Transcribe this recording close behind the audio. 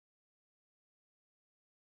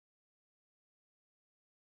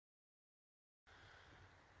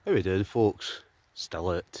How we doing, folks? Still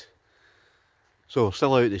out.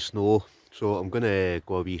 Still out in the snow, so I'm going to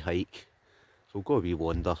go a wee hike. So we'll go a wee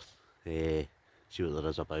wander, see what there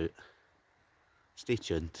is about. Stay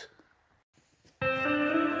tuned.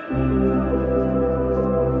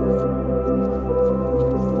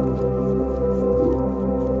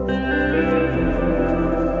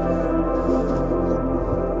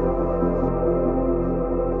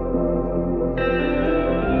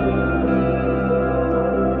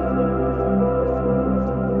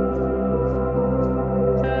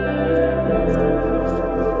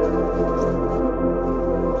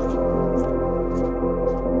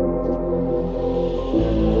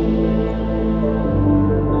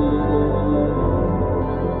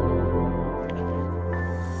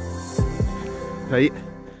 Right,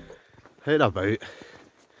 out and about.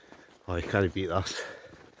 Oh, you can't beat this.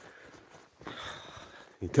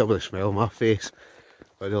 You can tell by the smell on my face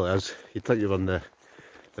what it really is. You'd think you're on the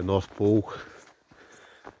North Pole,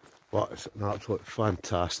 but it's an absolute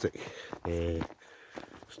fantastic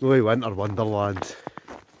snowy winter wonderland.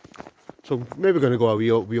 So I'm maybe going to go a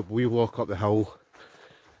wee walk up the hill,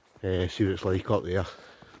 see what it's like up there.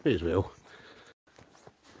 May as well.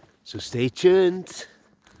 So stay tuned.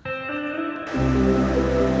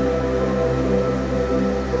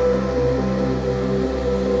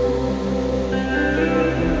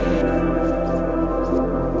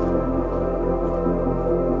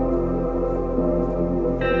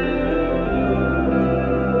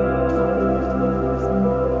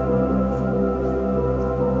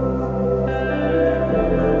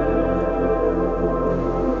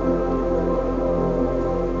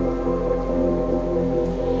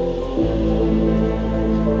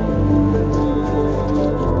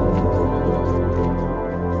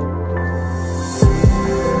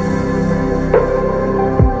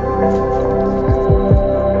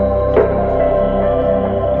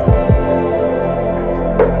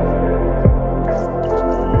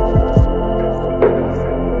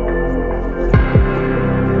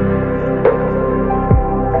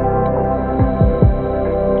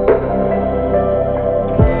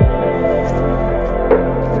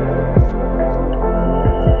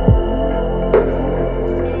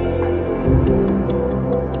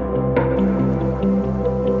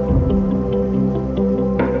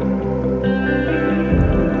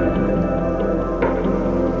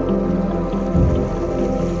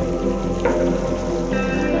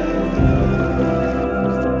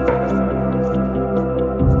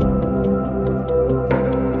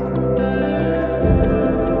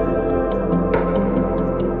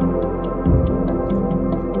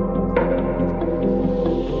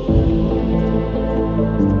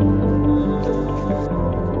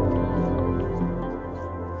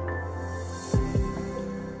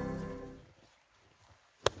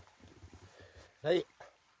 Right,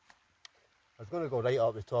 I was going to go right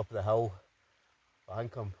up the top of the hill, but I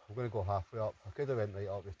think I'm going to go halfway up. I could have went right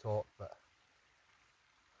up the top, but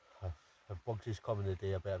if Bugsy's coming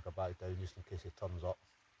today, I better go back down just in case he turns up.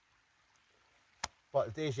 But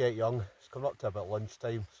the day's yet young, it's coming up to about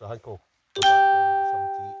lunchtime, so I think I'll go back down to some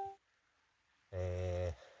to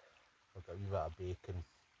eat. I've got a wee bit of bacon.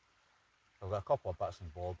 I've got a couple of bits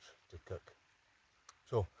and bobs to cook.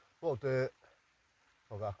 So what I'll do,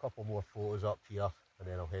 I've got a couple more photos up here and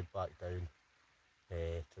then I'll head back down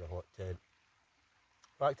to the hot tent.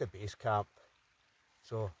 Back to base camp.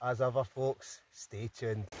 So as ever, folks, stay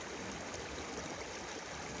tuned.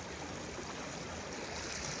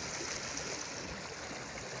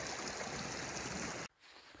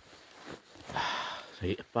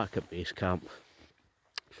 Right, back at base camp.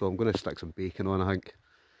 So I'm going to stick some bacon on, I think.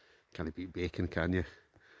 Can't beat bacon, can you?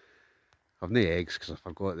 I've no eggs because I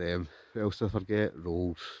forgot them. What else did I forget?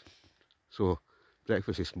 Rolls. So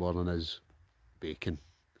breakfast this morning is bacon.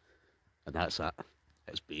 And that's it.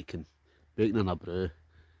 It's bacon. Bacon and a brew.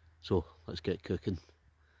 So let's get cooking.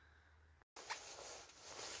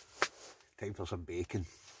 Time for some bacon.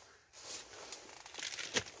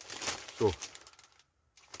 So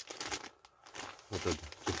I did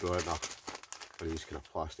just throw it in one of these kind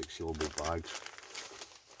of plastic sealable bags.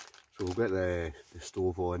 So we'll get the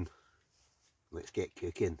stove on. Let's get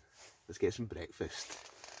cooking. Let's get some breakfast.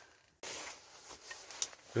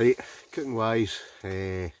 Right, cooking wise,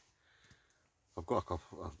 I've got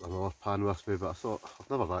another pan with me, but I thought I've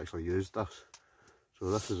never actually used this. So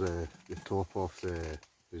this is the top of the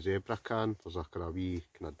zebra can. There's a kind of wee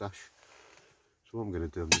kind of dish. So what I'm going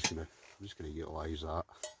to do, I'm just going to utilise that.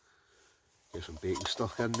 Get some bacon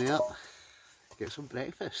stuck in there. Get some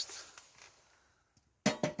breakfast.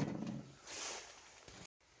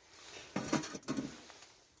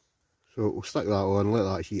 So we'll stick that on, let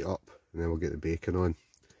that heat up, and then we'll get the bacon on.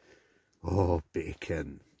 Oh,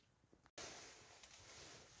 bacon.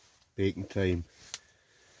 Bacon time.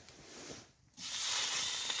 Oh,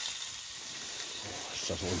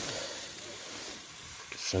 sizzling.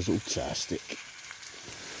 Sizzle-tastic.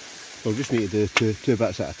 We'll just need to do two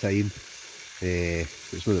bits at a time.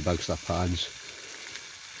 It's not the big stuff pans.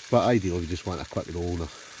 But ideally we just want a quick roll and a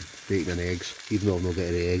bacon and eggs, even though I've not got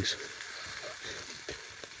any eggs.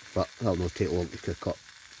 But that'll not take long to cook up.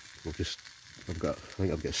 We'll just, I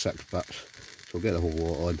think I've got 6 bits. So we'll get the whole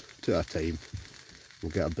lot on, 2 at a time.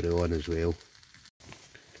 We'll get a brew on as well.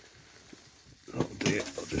 That'll do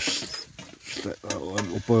it. I'll just stick that on.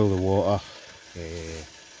 We'll boil the water.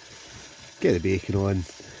 Get the bacon on.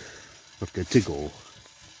 We're good to go.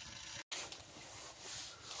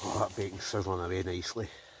 Oh, that bacon's sizzling away nicely.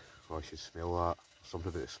 Oh, I should smell that. Something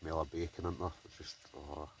about the smell of bacon, isn't there? It's just,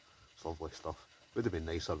 oh, it's lovely stuff. Would have been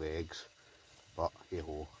nicer with eggs, but hey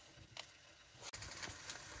ho.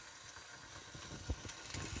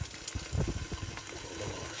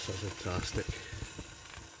 Oh, sizzle-tastic.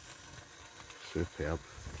 Superb.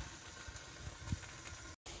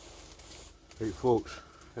 Right folks,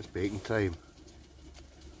 it's bacon time.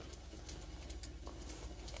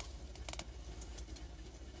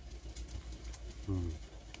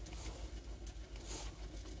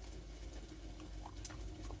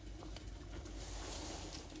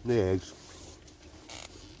 No eggs,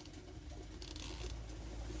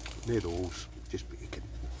 no rolls, just bacon.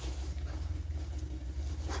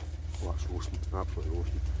 Oh, that's roasting, absolutely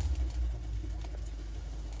roasting.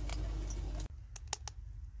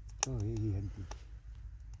 Oh, yeah.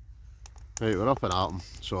 Right, we're up and at 'em.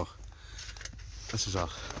 So this is a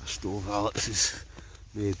stove. Alex is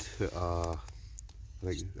made out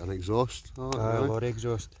an exhaust. Oh, lorry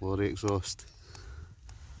exhaust. Lorry exhaust.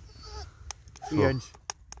 3-inch.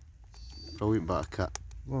 Brilliant bit of kit.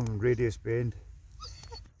 Long radius bend.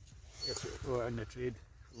 That's what in the trade.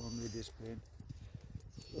 Long radius bend.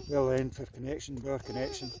 Well end for connection, bar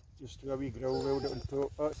connection. Just a wee grill weld it on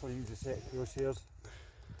top. Actually use a set of crosshairs.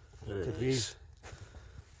 Very nice.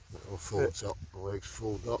 It all folds up, the legs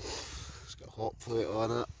fold up. It's got a hot plate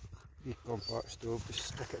on it. Wee compact stove, just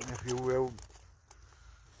stick it in the fuel weld.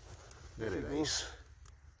 Very nice.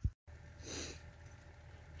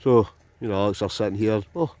 So, you know, Alex are sitting here.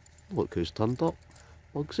 Oh, look who's turned up.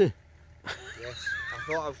 Bugsy. Yes, I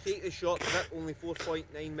thought I'll take the shortcut, only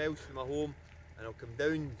 4.9 miles from my home, and I'll come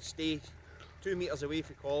down, stay 2 metres away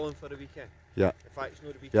from Colin for the weekend. Yeah. In fact, it's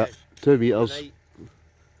not the weekend. Yeah, 2 metres.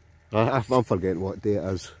 Tonight. I'm forgetting what day it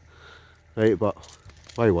is. Right, but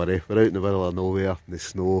why worry? We're out in the middle of nowhere, in the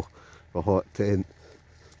snow, a hot tent.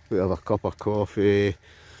 We have a cup of coffee.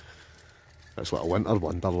 It's like a winter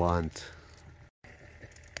wonderland.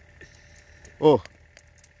 Oh,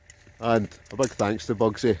 and a big thanks to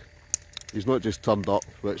Bugsy. He's not just turned up,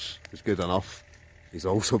 which is good enough. He's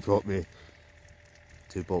also brought me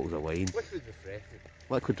 2 bottles of wine. Liquid refreshment.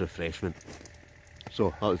 Liquid refreshment.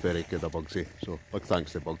 So that was very good of Bugsy. So big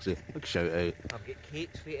thanks to Bugsy. Big shout out. I've got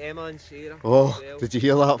cakes for Emma and Sarah. Oh, as well. did you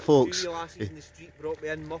hear that, folks? 2 lasses in the street brought me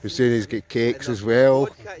in muffins. He's saying he's got cakes and as well.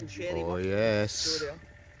 vodka and cherry Oh muffins. yes. So there.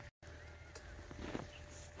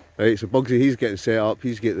 Right, so Bugsy, he's getting set up.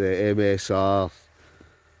 He's got the MSR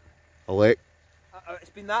It's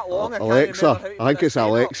been that long, Alexa. I can't remember how to I think it's set it up.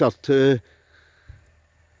 Alexa too.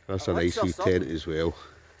 That's a nice Alexa wee something. tent as well.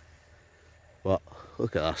 But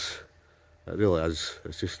look at this. It really is.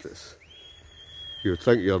 It's just, you would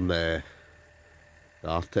think you're in the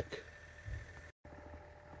Arctic.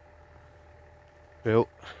 Well,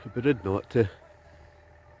 it'd be rude not to.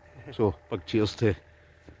 So big cheers to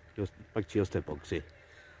Bugsy.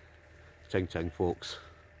 Ching ching, folks.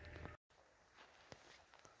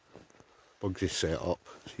 Bugsy's set up.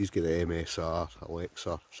 He's got the MSR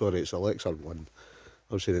Alexa. Sorry, it's Alexa 1.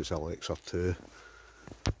 I'm saying it's Alexa 2.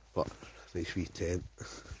 But nice wee tent.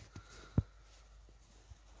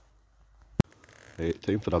 Right,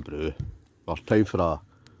 time for a brew. Or time for a,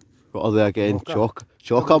 what are they again? Choca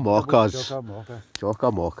mochas.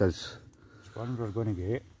 Choca mochas. Which one we're going to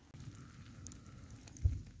get?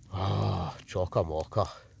 Ah, choca mocha.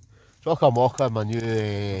 Choca mocha, my new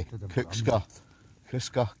Kuska,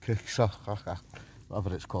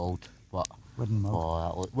 whatever it's called. But Wooden mug.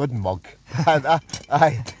 oh, that wooden mug.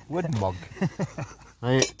 Aye, wooden mug.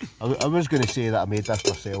 Right, I was going to say that I made this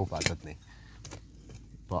myself, but I didn't.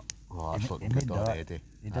 But oh, that's looking good already.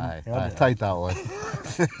 Aye, I tried that one.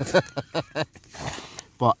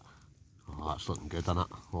 But oh, that's looking good, isn't it?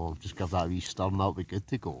 Oh, just give that a wee stir and that'll be good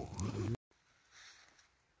to go.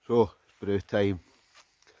 So, brew time.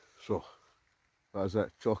 So, what is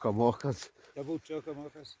it? Choca mochas? Double choca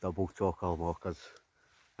mochas. Double choca mochas.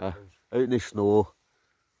 Out in the snow.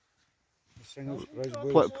 Single surprise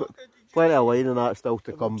boys. Plenty of line and that still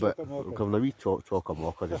to come, but we're having a wee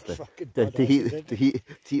chock-a-mocker just to heat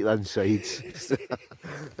the insides.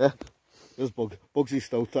 Yeah, there's Bugsy's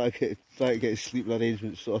still trying to get his sleeping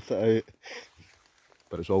arrangements sorted out,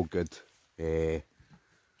 but it's all good. Out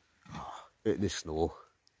in the snow,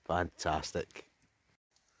 fantastic.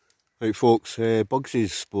 Right folks,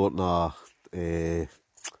 Bugsy's sporting a, is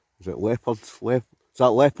it leopard? Is that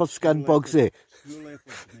leopard skin, Bugsy?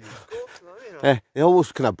 He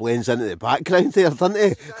almost kind of blends into the background there, doesn't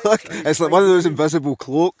he? Look, it's like one of those invisible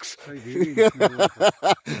cloaks.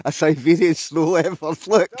 A Siberian snow leopard.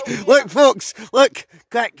 Look, folks, look,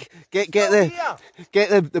 quick, get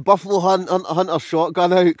the buffalo hunter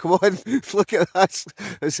shotgun out. Come on, look at this.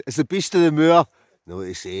 It's the beast of the moor. You know what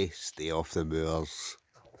they say? Stay off the moors.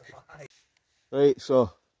 Right,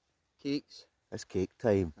 so Cakes. It's cake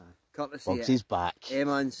time. Courtesy Bugsy's back.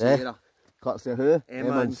 Emma and Sarah. Courtesy of who?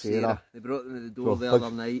 Emma and Sarah. They brought them to the door the other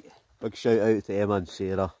night. Big shout out to Emma and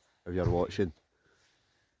Sarah if you're watching.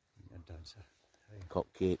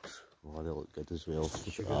 Cupcakes. Oh, they look good as well.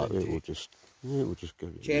 We'll just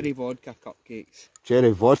give you Cherry vodka cupcakes.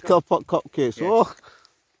 Cherry vodka cupcakes. Yes.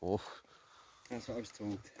 Oh. That's what I was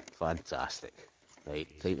told. Fantastic. Right,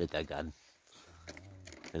 time to dig in.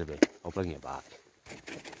 Anyway, I'll bring you back.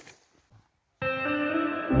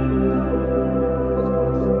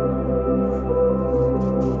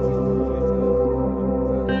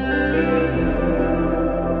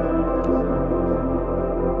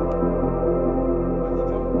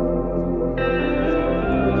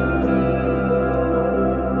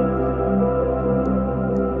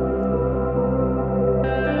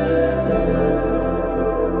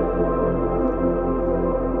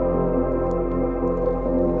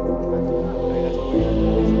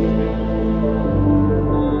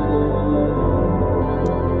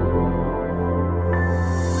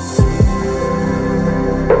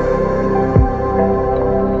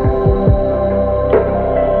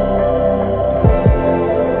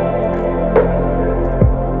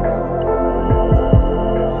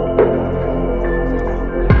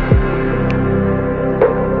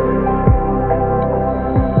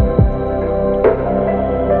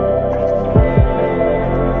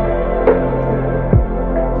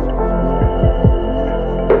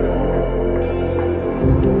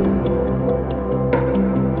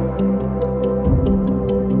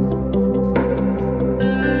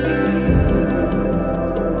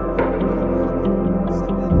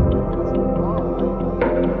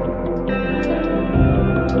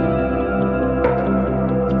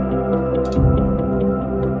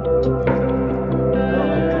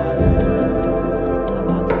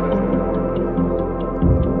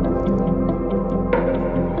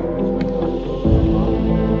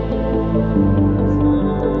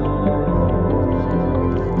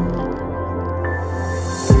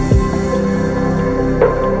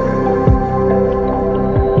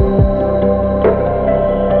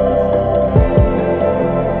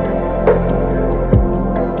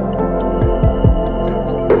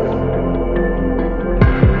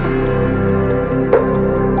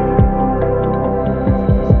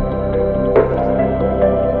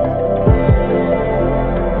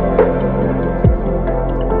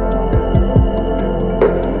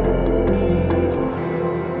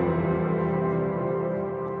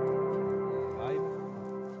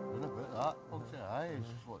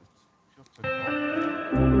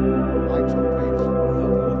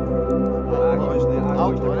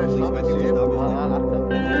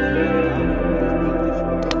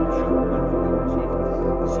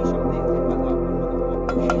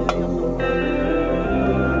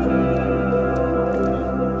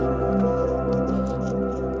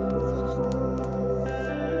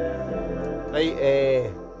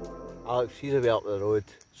 Right, Alex, he's away up the road.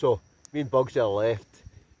 So, me and Bugsy are left.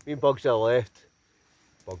 Bugsy's,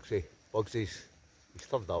 he's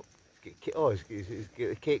turned up. He's got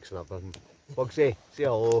the cakes and everything. Bugsy, say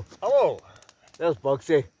hello. Hello. There's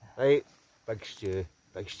Bugsy. Right, Big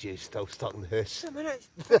Stew's still stuck in the house. A minute.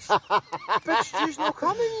 Big Stew's not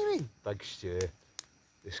coming, you mean? Big Stew.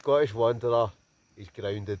 The Scottish Wanderer, he's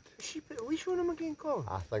grounded. Has she put a leash on him again, Colin?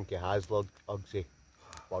 I think he has, Lord Bugsy.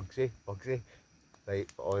 Bugsy. Right,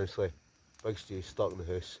 but honestly, Big Stew's stuck in the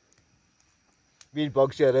house. Me and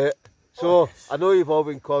Bugsy are out. So, yes. I know you've all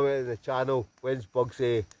been commenting on the channel, when's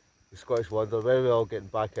Bugsy, the Scottish Wanderer, when are we all getting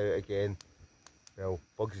back out again? Well,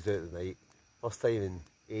 Bugsy's out tonight. First time in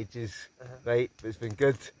ages, right, but it's been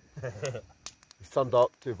good. He's turned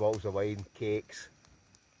up, 2 bottles of wine, cakes.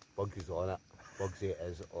 Bugsy's on it. Bugsy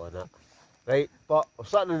is on it. Right, but we're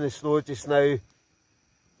sitting in the snow just now,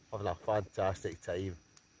 having a fantastic time.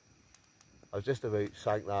 I was just about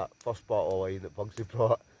sank that first bottle of wine that Bugsy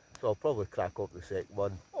brought, so I'll probably crack up the second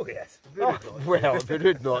one. Oh yes. Oh, well, it'd be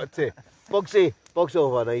rude not to. Bugsy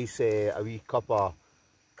will have a nice, a wee cup of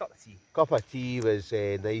tea. Cup of tea was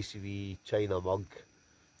a nice wee china mug.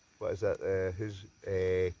 What is it? Who's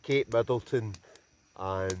Kate Middleton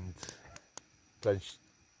and Prince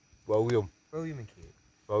William. William and Kate.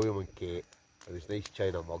 William and Kate. It was a nice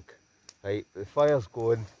china mug. Right, the fire's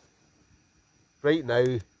going. Right now,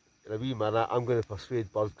 in a wee minute, I'm going to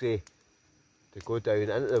persuade Bugsy to go down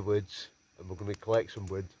into the woods, and we're going to collect some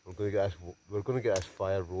wood. We're going to get this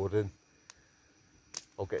fire roaring.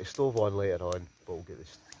 I'll get the stove on later on, but we'll get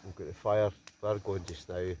the fire going just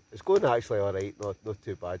now. It's going actually alright, not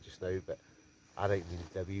too bad just now, but I think we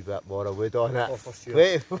need a wee bit more of wood on it. Oh, for sure.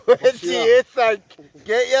 Wait, what do you think?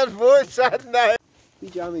 Get your votes in now! Wee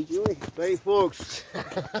jammy Joey. Right folks.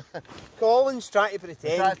 Colin's trying to It's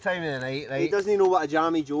pretend. that time of the night, right? He doesn't know what a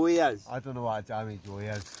jammy Joey is. I don't know what a jammy Joey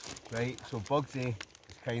is. Right, so Bugsy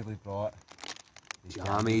has kindly brought the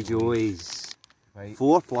Jammy Joeys. Right.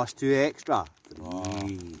 4 plus 2 extra. 3.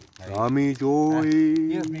 Right. Jammy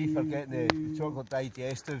Joey. Here's me forgetting the chocolate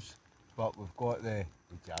digestives, but we've got the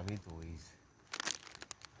jammy Joeys.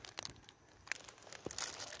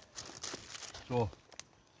 So,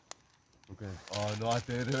 we're going, oh no, I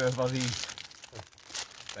do remember these.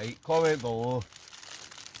 Right, comment below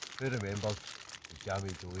who remembers the jammy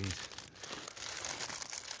Joeys.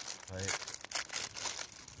 Right.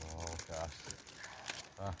 Oh gosh.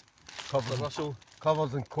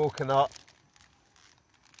 Covered in coconut.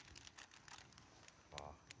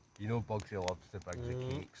 Oh, you know Bugsy loves to bring the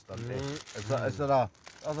cakes, doesn't he? Is there a,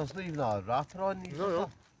 oh, there's not even a wrapper on these? No.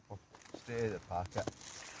 Oh, straight out of the packet.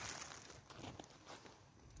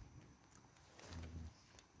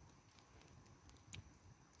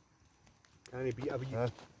 Can he beat a wee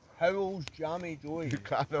Howl's Jammy Joey. You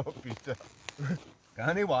cannot beat it.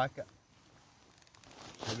 Can he whack it?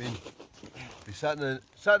 I mean, be sitting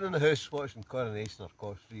in the house watching Coronation or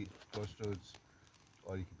Crossroads,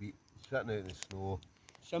 or you could be sitting out in the snow.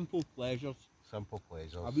 simple pleasures. Simple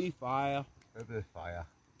pleasures. A wee fire Out with the fire.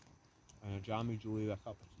 and a jammy Joey with a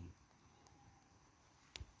cup of tea.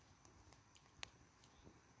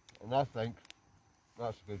 And I think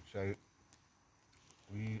that's a good shout.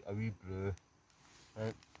 A wee brew.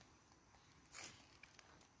 Right.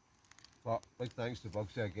 But big thanks to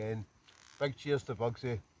Bugsy again. Big cheers to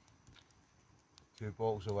Bugsy. 2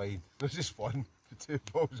 bottles of wine. This is fun. 2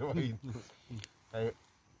 bottles of wine. Right.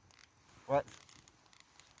 What?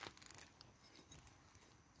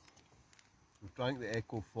 We've drank the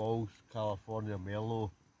Echo Falls California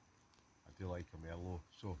Merlot. I do like a Merlot.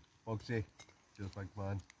 So, Bugsy, cheers big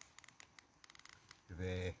man.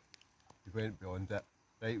 You went beyond it.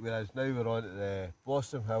 Right, whereas now we're on to the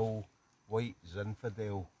Blossom Hill White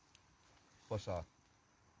Zinfandel. What's that?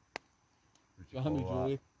 Jammy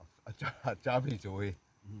Joey. A jammy Joey.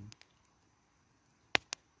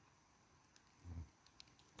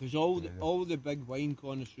 Because all the big wine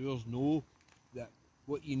connoisseurs know that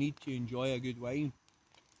what you need to enjoy a good wine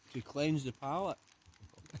to cleanse the palate.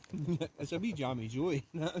 It's a wee jammy Joey.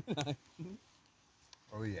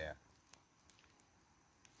 Oh yeah.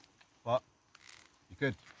 But you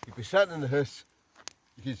could be sitting in the house.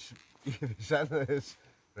 You could be sitting in the house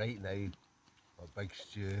right now. A big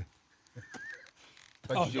stew.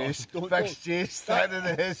 Big stew sitting in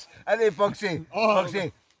the house. And then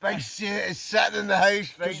Bugsy, Big Stew is sitting in the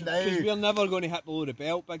house right now. Because we're never going to hit below the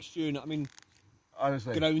belt, Big Stew, you know what I mean?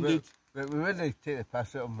 Honestly. Grounded. We wouldn't take the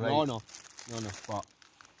piss at him, right? No. But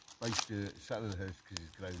Big Stew is sitting in the house because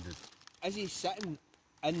he's grounded. Is he sitting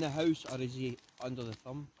in the house or is he under the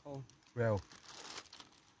thumb, Colin? Well,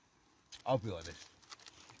 I'll be honest.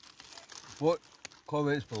 What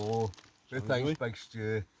comments below? Who thinks Big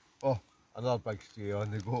Stew? Oh, another Big Stew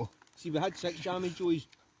on the go. See, we had 6 jammy Joeys,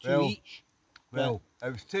 2 Well, each. Well,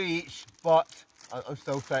 it was 2 each, but I'm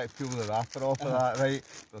still trying to peel the wrapper off of that, right?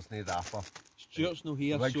 There's no wrapper. Stuart's not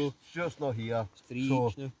here, so Stuart's not here. it's 3 so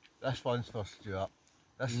each now. this one's for Stuart.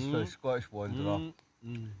 This is for the Scottish Wanderer.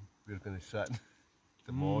 We're going to sit in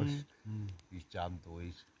the moss, these jam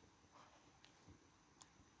doys.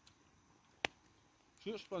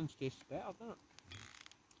 Stuart's ones tastes better, doesn't it?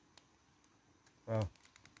 Well,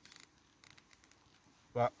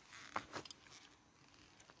 but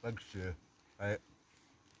Big Stew, right?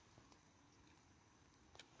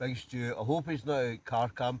 Big Stew, I hope he's not out car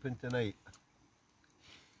camping tonight.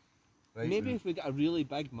 Right, Maybe if we get a really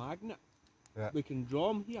big magnet, we can draw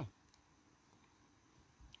him here.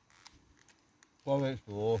 Comments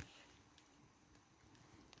below.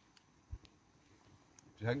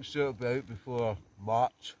 Do you think Stuart will be out before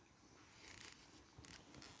March?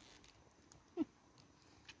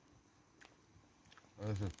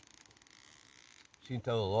 Listen, seen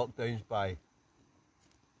till the lockdown's by. I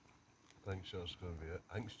think Stuart's going to be it.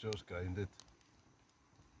 I think Stuart's grounded.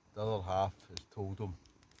 The other half has told him.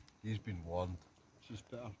 He's been warned. She's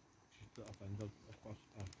put her finger, her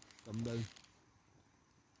thumb down.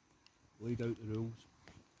 Laid out the rules.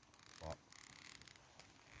 But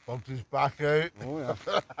Bugs is back out. Oh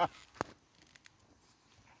yeah.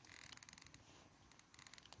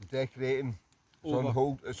 Decorating. It's Over. on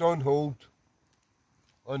hold. It's on hold.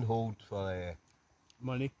 On hold for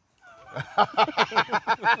Money.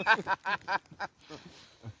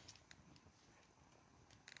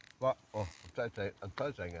 But I'm trying to get a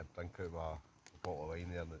drink out of my bottle of wine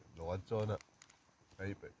there and the lid's on it.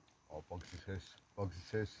 Right, but Bugs'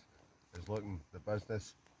 house is looking the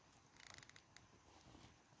business.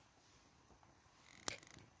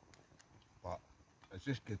 But it's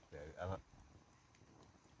just good to be out, isn't it?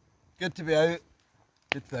 Good to be out.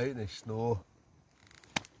 Good to be out in the snow.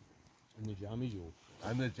 In the jammy Joe.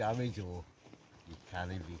 I'm the jammy Joe. You can't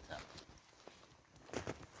beat it.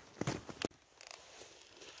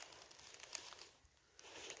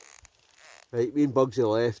 Right, me and Bugsy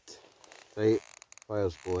left. Right,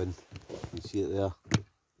 fire's going. You can see it there.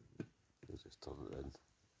 Let's just turn it in.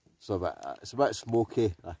 It's a bit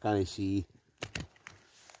smoky. I can't see.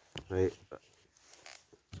 Right, but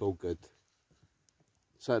it's all good.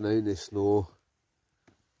 Sitting out in the snow.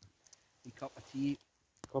 A cup of tea.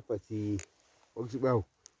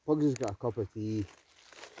 Bugsy's got a cup of tea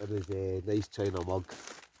in his nice china mug.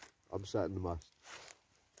 I'm sitting in my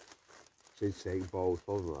second bottle,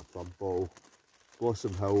 probably my third bottle.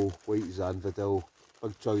 Blossom Hill, White Zinfandel.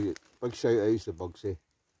 Big shout outs to Bugsy.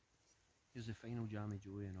 Here's the final jammy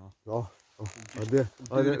Joe and all. Wait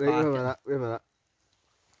a minute.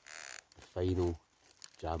 Final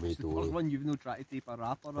jammy It's the Joe. first one you've no tried to tape a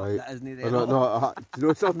wrapper up Right. that isn't there. Do you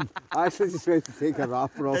know something? I actually just went to take a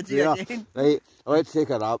wrapper off Did you there. again? Right, I went to take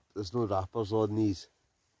a wrap. There's no wrappers on these,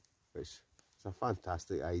 which is a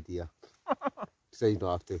fantastic idea. So you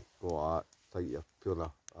don't have to go like that, like you're peeling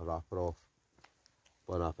a wrapper off.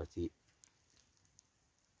 Bon appetit.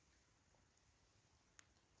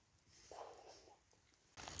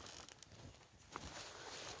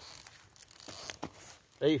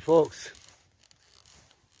 Right, folks.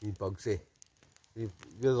 Me and Bugsy. We're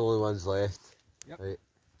the only ones left. Yep. Right.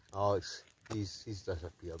 Alex, he's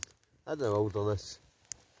disappeared. In the wilderness.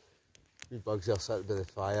 Me and Bugsy are sitting by the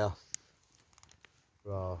fire.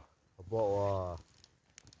 A bottle of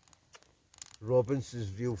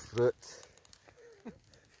Robinson's Real Fruit.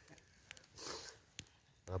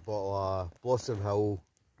 A bottle of Blossom Hill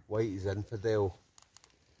White Zinfandel.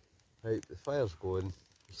 Right, the fire's going.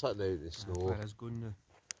 We're sitting out in the snow. The fire is going now.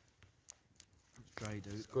 It's dried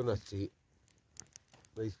out. It's going to treat.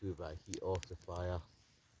 Nice wee bit of heat off the fire.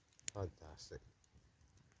 Fantastic.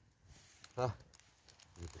 You'll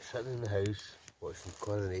be sitting in the house watching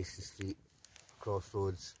Coronation Street,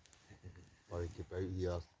 Crossroads, or you could be out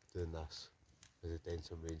here doing this, as the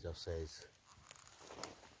Denson Ranger says.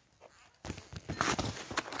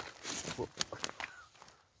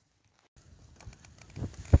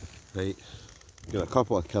 Right, got a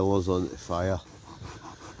couple of killers on the fire.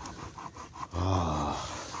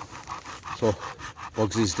 So,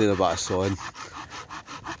 Bugsy's doing a bit of sawing.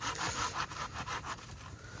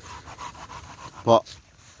 But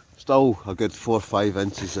still a good 4 or 5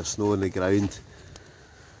 inches of snow on the ground.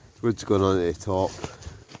 Wood's going on at the top.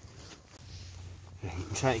 Right,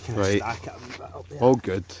 I'm trying to kind of stack it a wee bit up there. All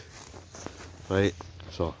good. Right,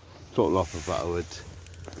 so chopping off a bit of wood.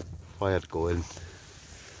 Fire going.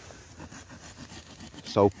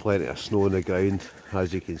 Still plenty of snow on the ground,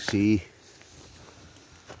 as you can see.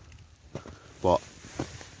 But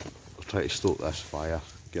I'll try to stoke this fire,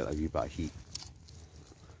 get a wee bit of heat.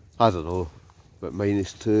 I don't know, but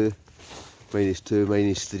 -2,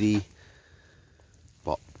 -3,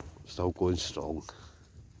 but still going strong.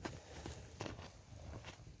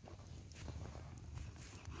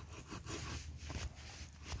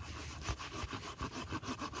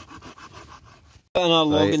 Putting our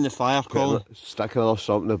log Right. in the fire, Colin. Sticking off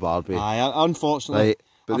something to Barbie. Aye, unfortunately. Right,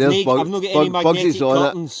 but I've there's not got any magnetic Bugsy's on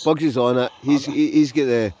curtains. it. Bugsy's on it. He's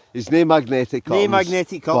got his no magnetic curtains. No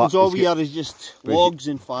magnetic curtains, but all he's we got- are is just but logs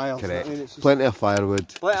and fire. Correct. I mean, it's just Plenty of firewood.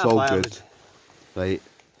 plenty It's of all firewood. good. Right.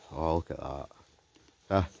 Oh, look at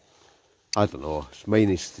that. I don't know. It's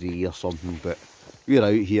 -3 or something, but we're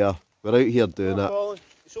out here. We're out here doing it. Colin,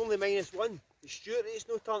 it's only -1. The Stuart rate's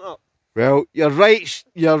no turned up. Well, you're right.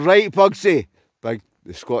 You're right, Bugsy.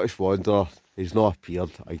 The Scottish Wanderer. He's not appeared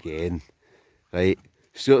again. Right.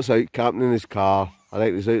 Stuart's out camping in his car. I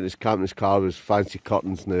think he's out camping in his car with his fancy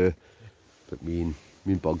curtains now. But me and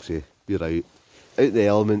Bugsy, we're out. out in the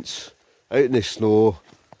elements, out in the snow,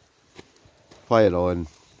 fire on,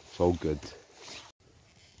 it's all good.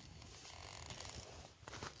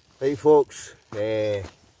 Right folks, who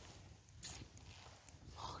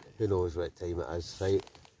knows what time it is, right?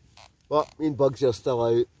 But me and Bugsy are still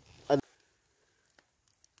out. And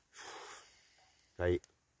right,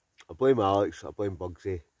 I blame Alex, I blame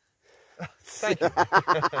Bugsy. Thank you.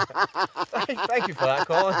 Thank you for that,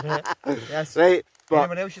 Colin. Yes. Right, but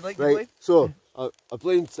anyone else you'd like to blame? So I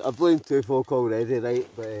blamed two folk already, right?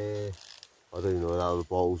 But I don't even know how the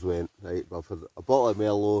bottles went, right? But for a bottle of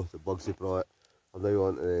Merlot that Bugsy brought, I'm now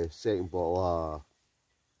on to the second bottle of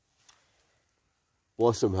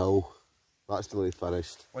Blossom Hill. That's nearly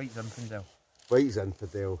finished. White Zinfandel. White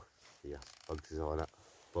Zinfandel. Yeah, Bugsy's on it.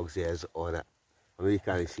 Bugsy is on it. I know you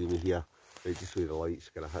can't see me here, right, just with the lights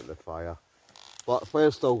kind of hitting the fire. But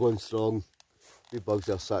fire's still going strong. Me and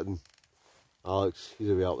Bugsy are sitting. Alex, he's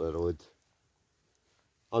away up the road.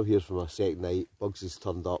 I'm here for my second night. Bugsy's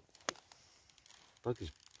turned up.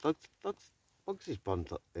 Bugsy's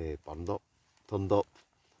turned up.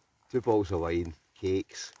 2 bottles of wine,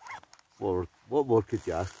 cakes. What more could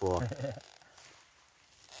you ask for?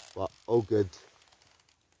 But all good.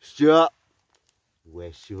 Stuart,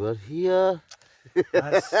 wish you were here.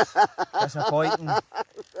 That's disappointing.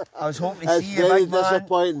 I was hoping to see you, very big man.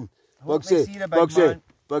 disappointing.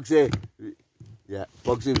 Bugsy. Yeah,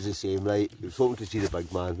 Bugsy was the same, right? He was hoping to see the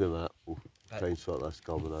big man. Wait a minute. We'll try and sort this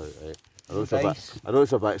coming out, right? I know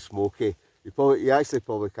it's a bit you actually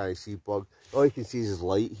probably can't see Bug. All you can see is his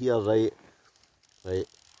light here, right? Right.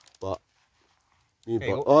 But me and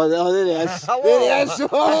Bug. Oh, there he is. There he is. Hey,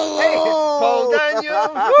 Paul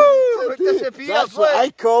Daniels. Woo! Disappeared. That's what I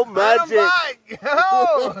call magic.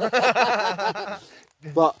 Oh.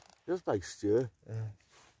 But there's Big Stew.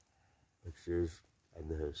 Big Stew's in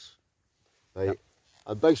the house. Right? Yep.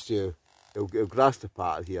 And Big Stew, he'll grasp the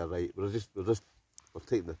part here, right? We're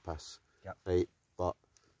taking the piss. Yep. Right? But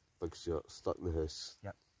Big Stew stuck in the house.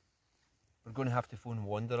 Yep. We're going to have to phone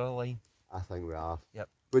Wanderer line. I think we are. Yep.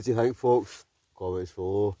 What do you think, folks? Comments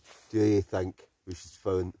below. Do you think we should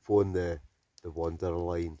phone the Wanderer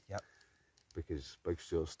line? Yep. Because Big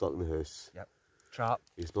Stuart's stuck in the house. Yep.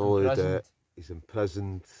 Trapped. He's not allowed out. He's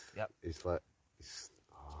imprisoned. Yep. He's like,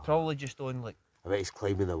 probably just on like I bet he's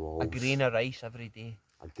climbing the walls. a grain of rice every day.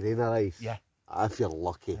 A grain of rice? Yeah. I feel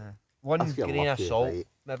lucky. One grain of salt, right?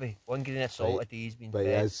 maybe. 1 grain of salt a day has been But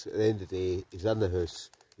fed. he is, at the end of the day, he's in the house.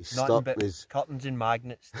 He's Nothing stuck but in his... curtains and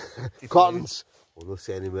magnets. Curtains! We'll not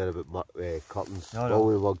say anywhere about curtains. No. No,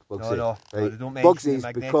 Right. Don't mention the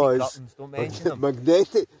magnetic because curtains. Don't mention them.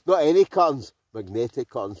 Magnetic, not any curtains. Magnetic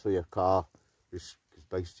curtains for your car. Because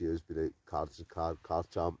Big Stu's been out car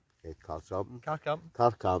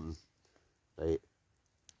camping. Right.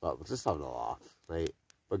 But we're just having a laugh. Right.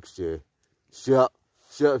 Big Stew. Stuart,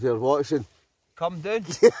 if you're watching, come down.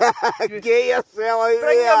 Get yourself out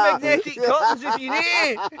Bring there. your magnetic curtains if you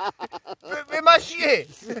need. We miss you.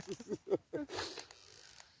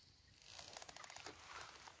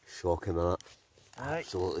 Shocking, that. Aye.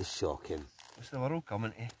 Absolutely shocking. What's the world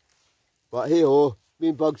coming to? But hey ho, me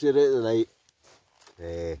and Bugsy are out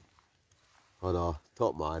tonight. Oh no,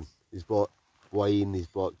 top man. He's bought wine, he's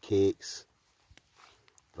bought cakes.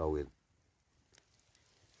 Brilliant.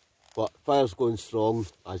 But fire's going strong,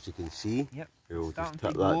 as you can see. Yep. We'll just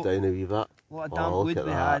tip that down a wee bit. A lot of damp wood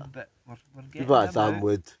we had, but we're getting a bit of damp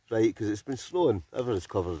wood, right, because it's been snowing. Everything's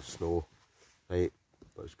covered in snow, right,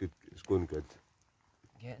 but it's good, it's going good.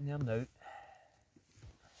 Getting there now.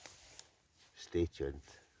 Stay tuned.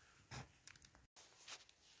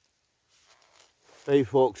 Right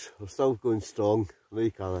folks, we're still going strong. I know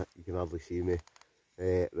you can hardly see me.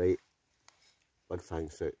 Right, big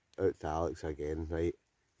thanks out to Alex again, right.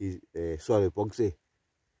 He's, sorry, Bugsy.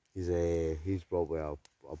 He's probably a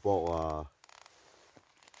bottle of...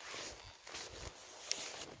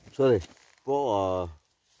 Sorry, bottle of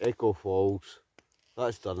Echo Falls.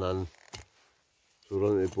 That's done in. So we're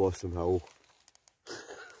on to Blossom Hill.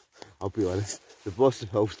 I'll be honest, the Blossom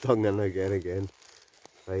Hill's done in again.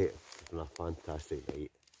 Right, it's been a fantastic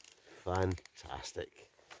night. Fantastic.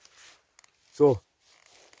 So,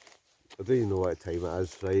 I don't even know what time it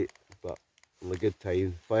is, right? But in a good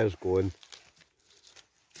time, fire's going.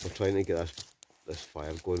 We're trying to get this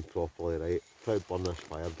fire going properly, right? Try to burn this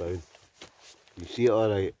fire down. You see it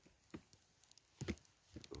alright?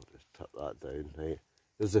 I'll just tip that down, right?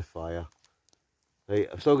 There's the fire. Right,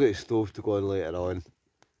 I've still got the stove to go on later on.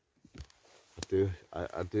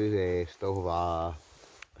 I do still have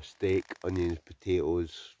a steak, onions,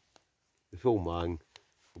 potatoes, the full mang.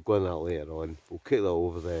 We'll go on that later on. We'll cook that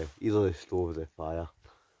over either the stove or the fire.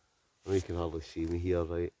 I know you can hardly see me here,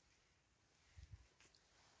 right?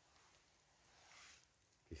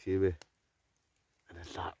 see me? In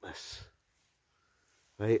the darkness.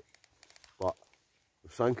 Right? But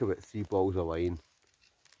I've sank about 3 bottles of wine.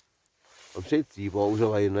 I'm saying 3 bottles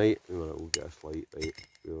of wine, right? Wait a minute, we'll get this light, right?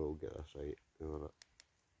 We'll get this right. Wait a minute.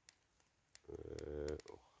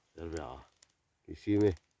 There we are. Can you see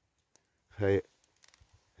me? Right.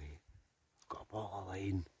 Right. I've got a bottle of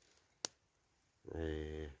wine.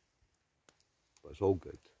 But it's all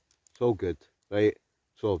good. It's all good, right?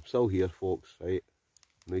 So I'm still here, folks, right?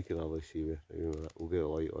 Now you can hardly see me. Wait a minute, we'll get a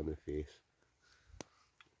light on the face.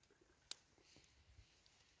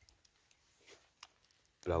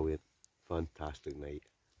 Brilliant. Fantastic night.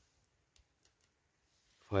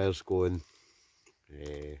 Fire's going.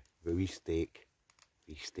 The wee steak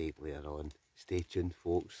later on. Stay tuned,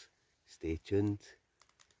 folks. Stay tuned,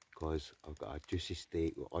 because I've got a juicy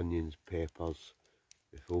steak with onions, peppers,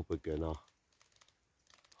 the full beginner.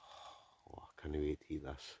 Oh, I can't wait to eat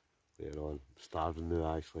this later on. I'm starving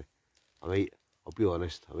now, actually. I'll be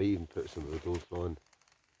honest, I might even put some noodles on.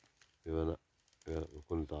 Wait a minute. Yeah, we're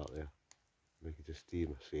going dark there. I can just see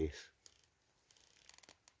my face.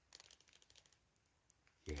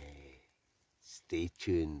 Yeah. Stay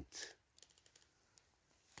tuned.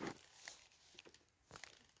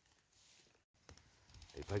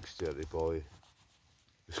 Hey, big sturdy boy.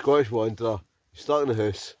 The Scottish Wanderer. He's stuck in the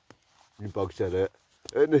house. New bugs are out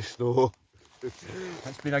in the snow.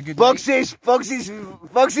 It's been a good Bugsy's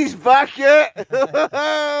back yet.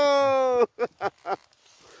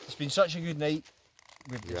 It's been such a good night.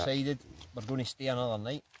 We've decided we're going to stay another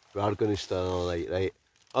night. We are going to stay another night, right?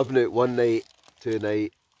 I've been out 1 night, 2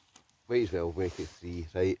 nights. Might as well make it 3,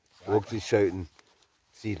 right? Bugsy's shouting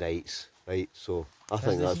 3 nights, right? So I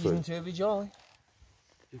think that's what. Season 2 be jolly.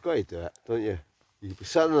 You've got to do it, don't you? You could be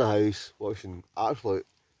sitting in the house watching absolute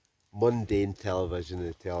mundane television on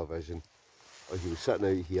the television, or you could be sitting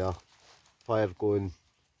out here, fire going,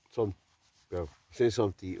 well, saying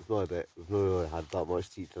something to eat. We've not really had that much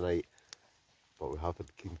to eat tonight, but we have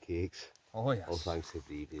had king cakes. Oh yes. All thanks to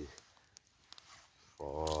Davey.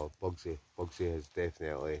 Oh, Bugsy has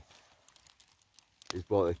definitely. He's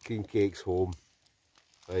brought the king cakes home,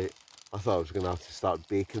 right? I thought I was going to have to start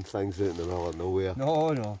baking things out in the middle of nowhere.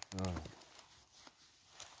 No.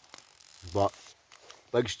 But,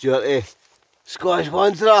 big Stuarty, Scottish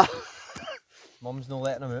Wanderer. Mum's not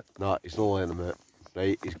letting him out. No, he's not letting him out.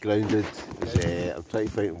 Right, he's grounded. I'm trying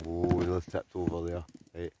to find him. Whoa, he's not tipped over there.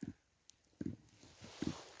 Right.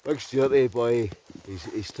 Big Stuarty boy,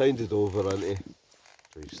 he's turned over, isn't he?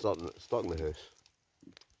 So he's stuck in the house.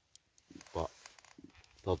 But,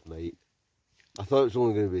 3rd night. I thought it was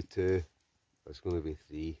only going to be 2, but it's going to be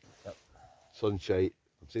 3. Yep. Sunshine.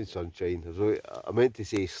 I'm saying sunshine. I meant to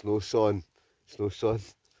say snowson.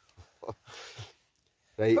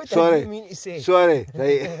 Right, What sorry. did you mean to say? Sorry,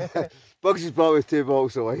 right. Bugsy's brought me 2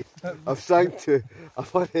 bottles of wine. I've sank 2.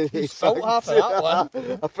 I've already spilled half of that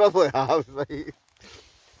one. I probably have, right.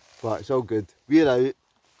 But it's all good. We're out.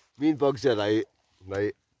 Me and Bugsy are out,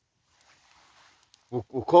 right.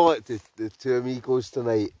 We'll call it the 2 amigos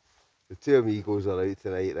tonight. The 2 amigos are out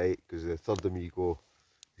tonight, right? Because the 3rd amigo,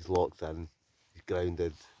 he's locked in, he's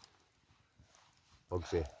grounded.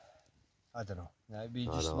 Bugsy. I don't know.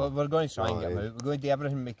 We're going to try and get him out. We're going to do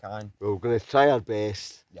everything we can. We're going to try our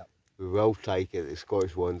best. Yep. We will try to get the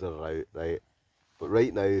Scottish Wanderer out, right? But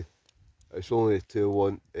right now, it's only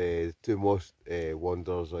the 2 most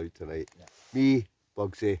wanderers out tonight. Yep. Me,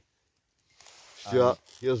 Bugsy, Stuart.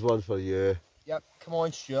 Here's one for you. Yep. Come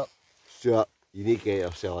on, Stuart. Stuart, you need to get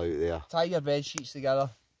yourself out there. Tie your bed sheets together.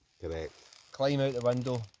 Correct. Climb out the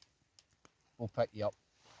window. We'll pick you up.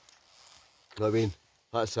 I mean,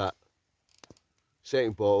 that's it.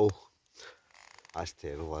 2nd bottle. That's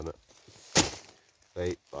terrible, isn't it?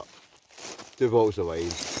 Right, but 2 bottles of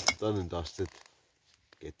wine, done and dusted.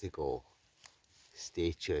 Good to go.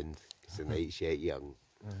 Stay tuned, because the night's yet young.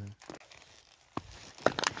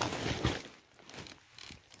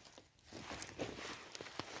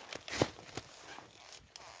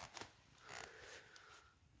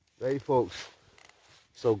 Right, folks,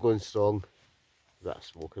 still going strong. Bit of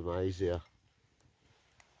smoke in my eyes there.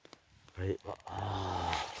 Right, but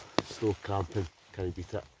slow camping, can't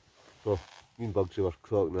beat it. So, me and Bugsy were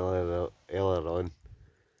talking earlier on.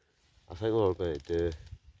 I think what we're going to do,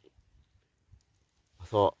 I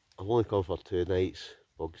thought I've only come for 2 nights.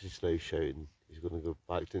 Bugsy's now shouting he's going to go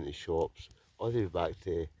back down to the shops, or be back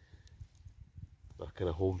to my kind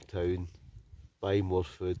of hometown, buy more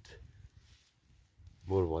food,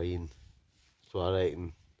 more wine. So I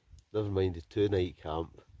reckon, never mind the 2-night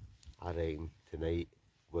camp, I reckon tonight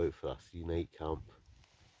go out for a 3-night camp.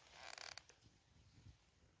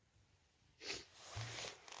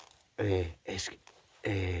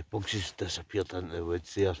 Bugs has disappeared into the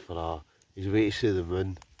woods there for he's waiting to see the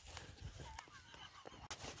moon.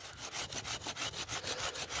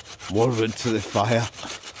 More wood to the fire.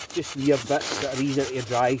 Just weird bits that are easier to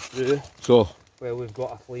drive through. So, well, we've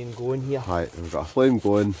got a flame going here. Right, we've got a flame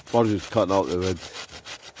going. Burge is cutting out the wood.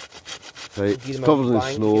 Right, it's covered in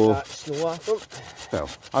snow. Snow off them. Well,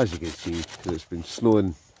 as you can see, because it's been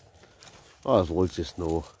snowing. Oh, there's loads of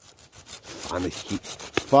snow. And it keeps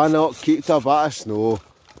a bit of snow.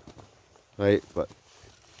 Right, but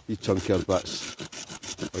these chunkier bits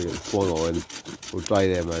are getting flown on. We'll dry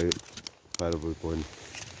them out. Where are we going?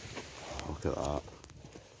 Look at that.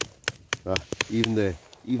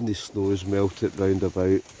 Even the snow's melted round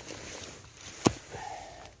about.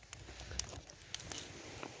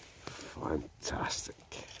 Fantastic.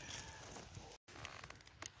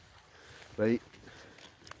 Right.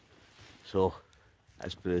 So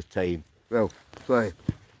that's been the time. Well, sorry.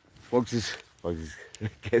 Bugs is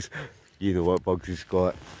guess you know what Bugs has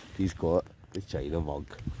got. He's got the China mug.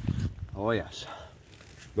 Oh yes.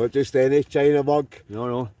 Not just any China mug.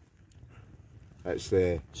 No. It's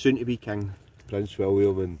the soon to be king. Prince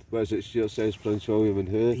William and what is it? Stuart says Prince William and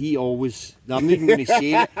who? He always. I'm not even going to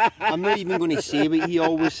say it. I'm not even going to say what he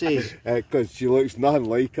always says. Because she looks nothing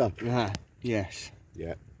like her. Yes.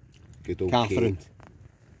 Yeah. Good old Catherine.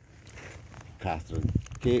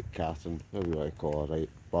 Kate Catherine, whatever you want to call her, right?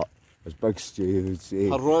 But as Big Stu would say,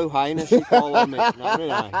 Her Royal Highness, you call her, mate. No.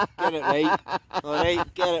 Get it right.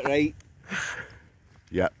 Alright, get it right.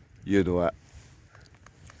 Yeah, you know it.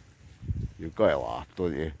 You've got to laugh,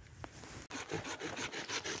 don't you?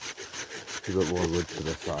 A bit more wood for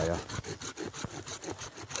the fire.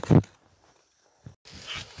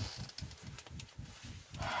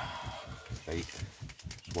 Right,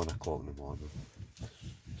 it's 1 o'clock in the morning.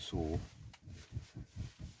 So,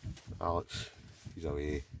 Alex, he's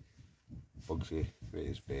away. Bugsy, in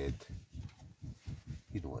his bed.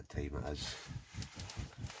 You know what time it is.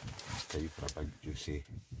 It's time for a big juicy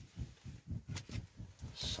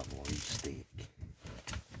sirloin steak.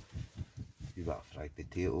 You've got a fried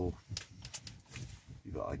potato.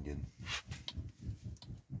 You've got onion.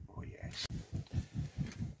 Oh yes.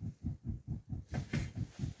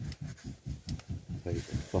 Right,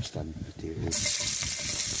 first in potatoes.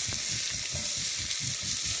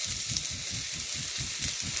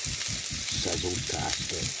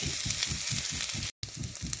 Sizzle-tastic.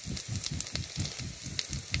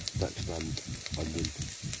 Next in onion.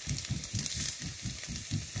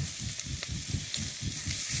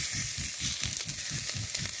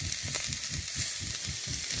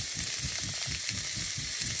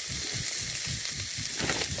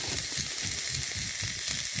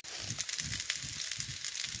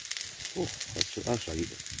 Oh, that's right.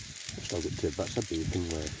 I've still got 2 bits of bacon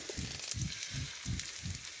left.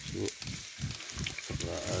 So, put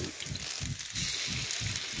that in.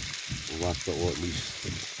 Last but not least,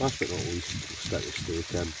 we'll stick the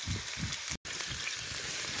steak in.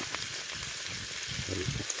 Right,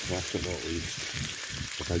 last but not least,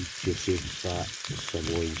 a big juicy fat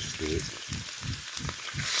sirloin steak.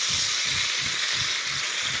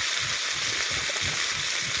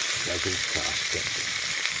 Fantastic.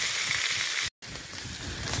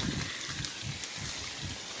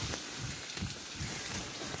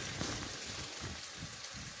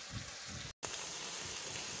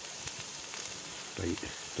 Right,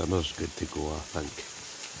 dinner's good to go, I think.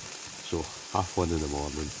 So, 1:30 in the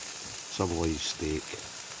morning, sirloin steak,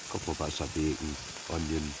 a couple of bits of bacon,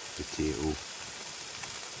 onion, potato,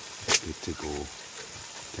 good to go.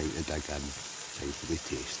 Time to dig in, time for the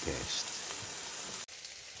taste test.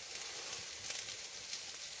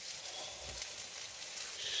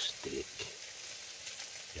 Steak.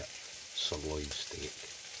 Yep, sirloin steak.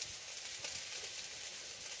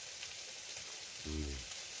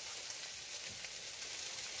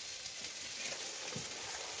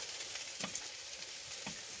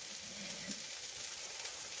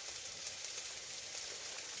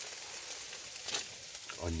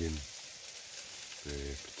 Onion, the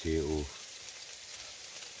potato,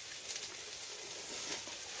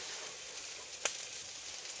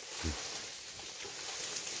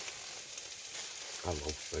 I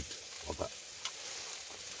love food, love it.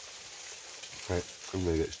 Right, I'm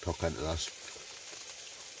going to get stuck into this.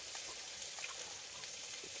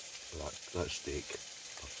 That steak,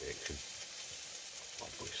 perfection,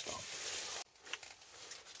 lovely stuff.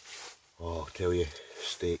 Oh, I'll tell you,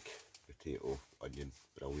 steak, potato, onion,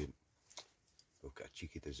 brilliant. We've got a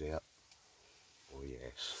cheeky dessert. Oh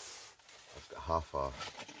yes. I've got half a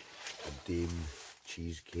Dane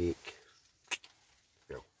cheesecake.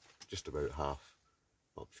 Well, just about half.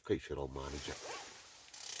 I'm quite sure I'll manage it.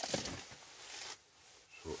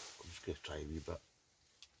 So I'm just going to try a wee bit.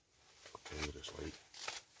 I'll tell you what it's like.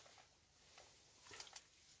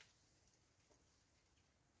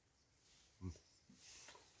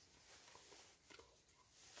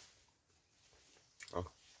 Oh,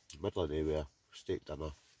 middle of nowhere, steak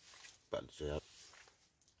dinner, bit of dessert.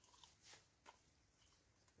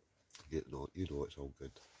 You know it's all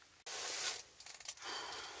good.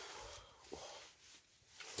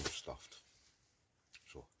 I'm stuffed.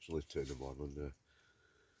 So it's only 2 in the morning now.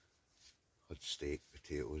 Had steak,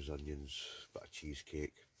 potatoes, onions, bit of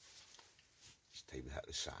cheesecake. It's time to hit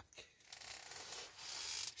the sack.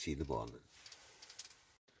 See you in the morning.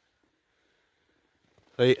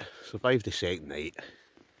 Right, survived the second night.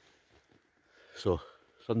 So,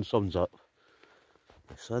 sun's up.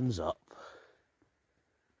 The sun's up.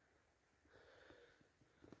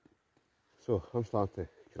 So, I'm starting to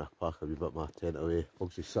kind of pack a wee bit of my tent away.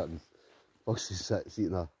 Bugsy's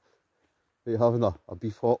eating a... Are you having a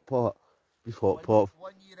beef hot pot? Beef hot pot.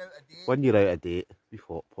 1 year out of date. 1 year out of date. Beef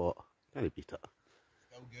hot pot. Can't beat it.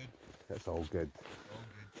 Still good. It's all good. All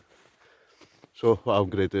good. So what I'm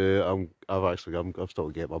going to do, I've still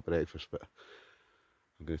to get my breakfast, but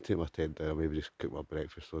I'm going to take my tent down and maybe just cook my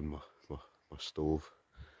breakfast on my stove.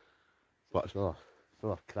 But it's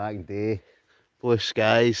another cracking day. Blue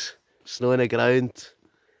skies, snow on the ground.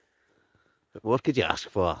 What more could you ask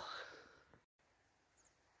for?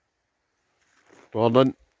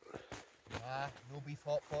 Morning. No beef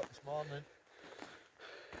hot pot this morning.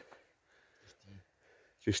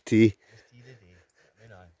 Just tea. Just tea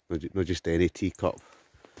today. No, just any teacup.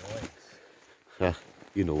 Boys. Yeah,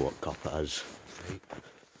 you know what cup it is. Right.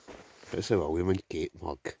 It's a William and Kate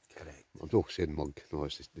mug. Correct. I'm not saying mug, no,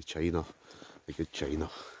 it's the china. The good china.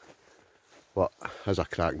 But it's a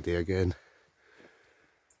cracking day again.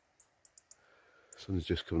 Sun's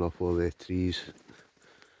just coming up over the trees.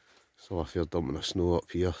 Still a fair dumping of snow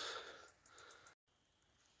up here.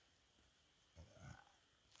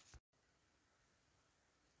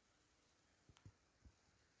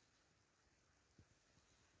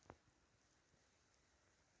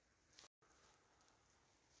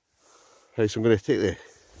 Right, so I'm going to take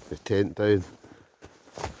the tent down.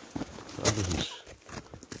 Everything's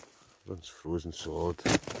frozen solid.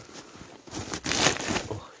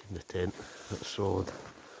 Oh, in the tent, it's solid.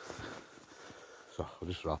 So I'll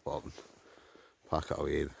just wrap it up and pack it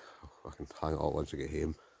away. I can hang it up once I get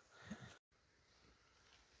home.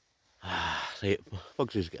 Right,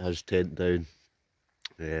 Bugsy's got his tent down.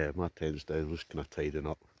 My tent's down, I'm just kind of tidying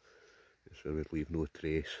up so we leave no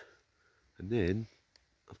trace. And then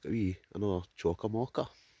I've got another chocker mocha. I'm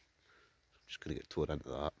just going to get tore into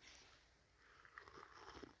that.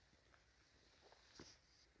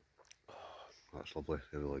 Oh, that's lovely,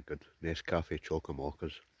 they're really good. Nescafe chocker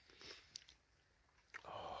mochas.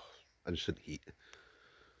 Oh, instant heat.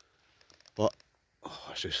 But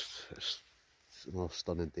it's another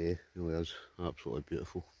stunning day. It really is absolutely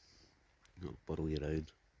beautiful. It'll burrow you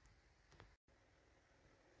around.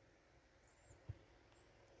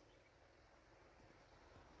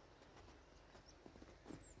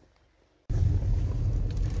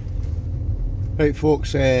 Right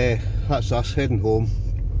folks, that's us heading home.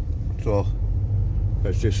 So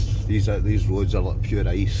it's just these roads are like pure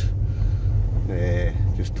ice,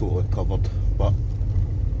 just totally covered. But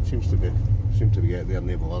seems to be getting there,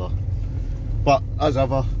 no bother. But as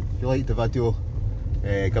ever, if you liked the video,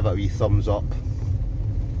 give it a wee thumbs up.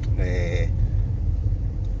 Can't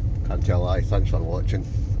tell a lie. Thanks for watching.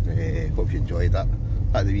 Hope you enjoyed it.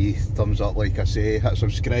 Hit the wee thumbs up, like I say. Hit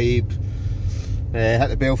subscribe. Hit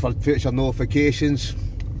the bell for future notifications,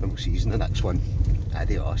 and we'll see you in the next one.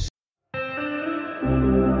 Adios.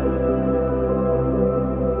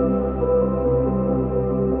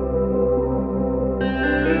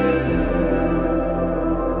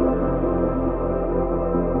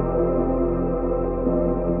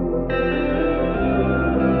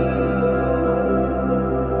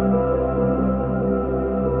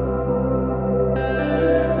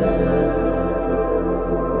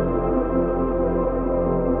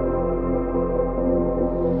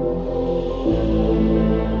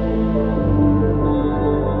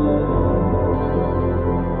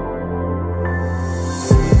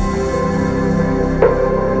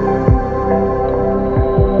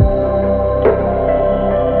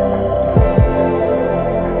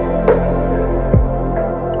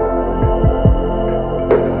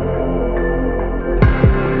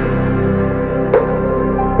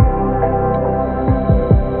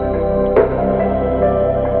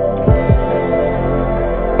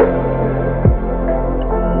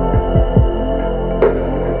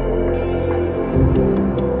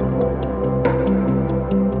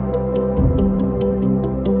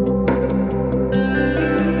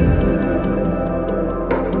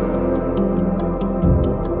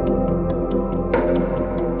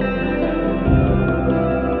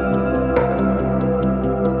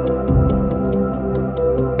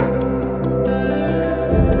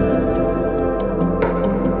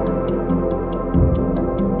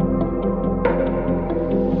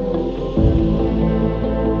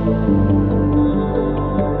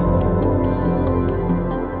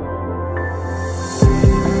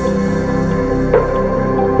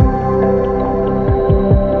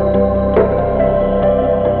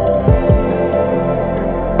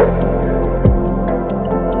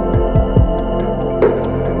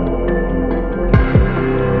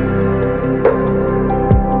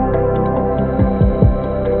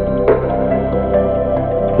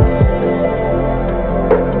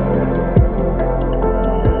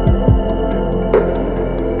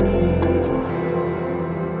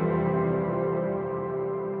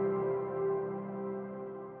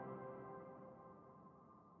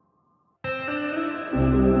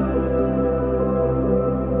 Bye.